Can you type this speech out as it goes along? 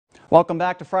Welcome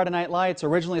back to Friday Night Lights.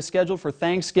 Originally scheduled for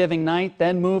Thanksgiving night,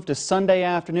 then moved to Sunday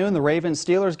afternoon, the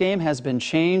Ravens-Steelers game has been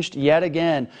changed yet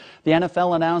again. The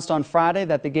NFL announced on Friday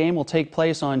that the game will take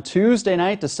place on Tuesday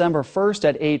night, December 1st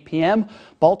at 8 p.m.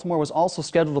 Baltimore was also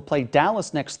scheduled to play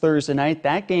Dallas next Thursday night.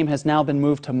 That game has now been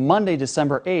moved to Monday,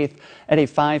 December 8th at a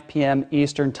 5 p.m.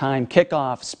 Eastern Time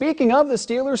kickoff. Speaking of the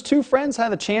Steelers, two friends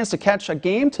had a chance to catch a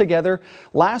game together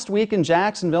last week in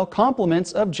Jacksonville.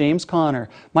 Compliments of James Conner.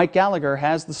 Mike Gallagher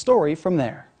has the story from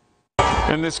there.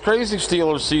 In this crazy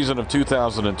Steelers season of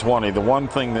 2020, the one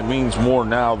thing that means more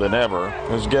now than ever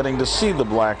is getting to see the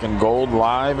black and gold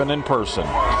live and in person.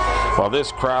 While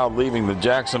this crowd leaving the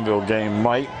Jacksonville game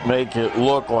might make it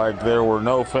look like there were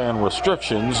no fan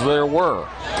restrictions, there were.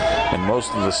 And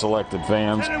most of the selected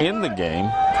fans in the game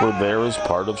were there as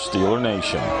part of Steeler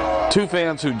Nation. Two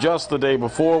fans who just the day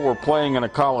before were playing in a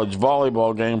college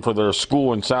volleyball game for their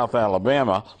school in South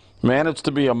Alabama managed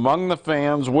to be among the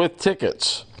fans with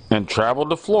tickets and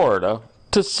traveled to Florida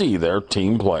to see their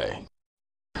team play.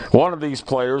 One of these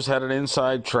players had an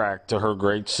inside track to her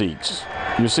great seats.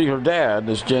 You see, her dad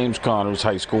is James Conner's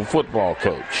high school football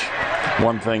coach.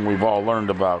 One thing we've all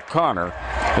learned about Conner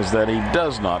is that he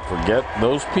does not forget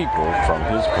those people from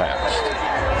his past.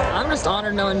 I'm just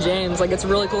honored knowing James. Like, it's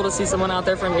really cool to see someone out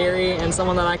there from Erie and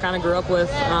someone that I kind of grew up with.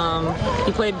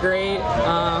 He played great.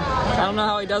 I don't know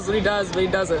how he does what he does, but he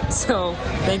does it. So,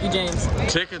 thank you, James.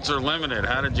 Tickets are limited.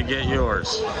 How did you get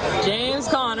yours? James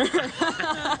Conner.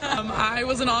 I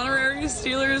was an honorary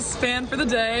Steelers fan for the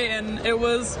day, and it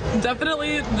was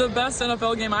definitely the best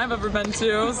NFL game I've ever been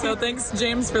to. So, thanks,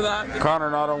 James, for that. Conner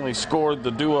not only scored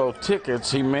the duo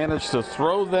tickets, he managed to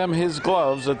throw them his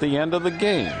gloves at the end of the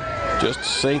game, just to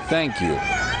say thank you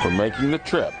for making the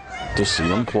trip to see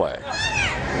him play.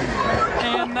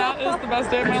 And that is the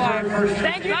best day of my life.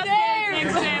 Thank you, James.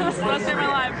 Thanks, James. Best day of my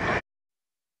life.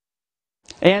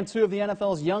 And two of the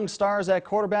NFL's young stars at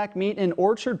quarterback meet in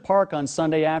Orchard Park on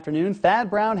Sunday afternoon. Thad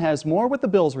Brown has more with the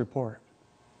Bills Report.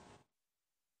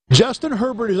 Justin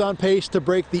Herbert is on pace to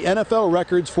break the NFL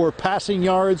records for passing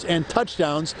yards and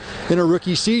touchdowns in a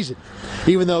rookie season.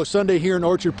 Even though Sunday here in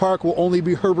Orchard Park will only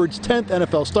be Herbert's 10th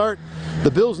NFL start, the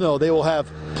Bills know they will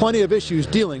have plenty of issues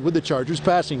dealing with the Chargers'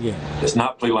 passing game. It's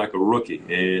not play like a rookie,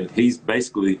 and he's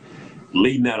basically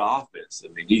leading that offense.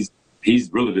 I mean, he's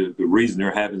really the reason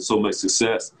they're having so much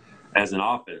success as an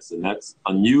offense, and that's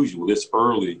unusual this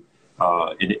early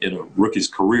in a rookie's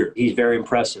career. He's very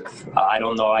impressive. I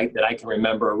don't know that I can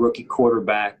remember a rookie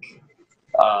quarterback,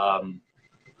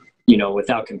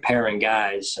 without comparing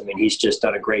guys. I mean, he's just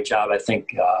done a great job. I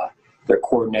think their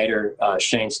coordinator,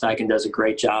 Shane Steichen, does a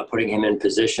great job putting him in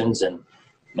positions, and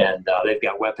they've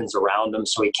got weapons around him.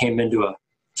 So he came into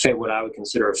what I would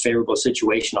consider a favorable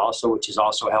situation also, which is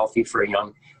also healthy for a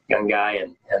young guy.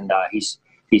 And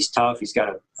he's tough. He's got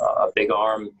a big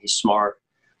arm. He's smart.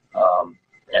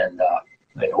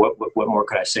 What more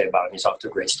could I say about him? He's off to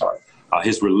a great start.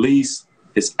 His release,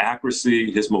 his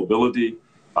accuracy, his mobility.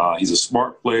 He's a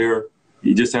smart player.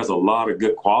 He just has a lot of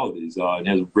good qualities and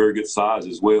has a very good size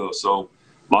as well. So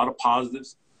a lot of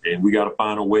positives, and we got to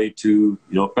find a way to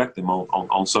affect him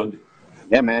on Sunday.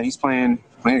 Yeah, man, he's playing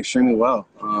extremely well.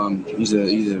 He's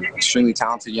an extremely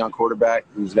talented young quarterback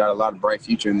who's got a lot of bright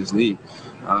future in this league.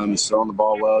 He's throwing the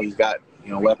ball well. He's got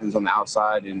weapons on the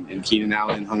outside, and Keenan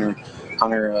Allen, Hunter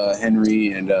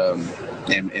Henry,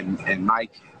 and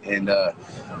Mike, and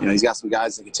he's got some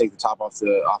guys that can take the top off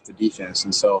the defense,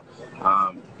 and so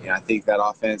I think that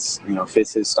offense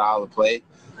fits his style of play.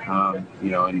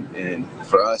 And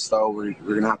for us though, we're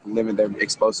gonna have to limit their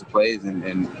explosive plays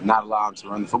and not allow them to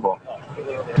run the football.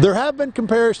 There have been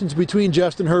comparisons between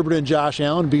Justin Herbert and Josh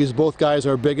Allen because both guys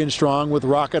are big and strong with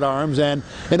rocket arms and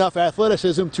enough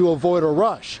athleticism to avoid a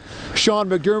rush. Sean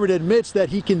McDermott admits that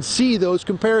he can see those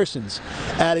comparisons,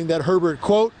 adding that Herbert,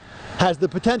 quote, has the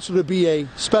potential to be a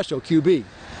special QB.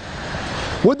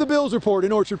 With the Bills Report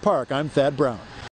in Orchard Park, I'm Thad Brown.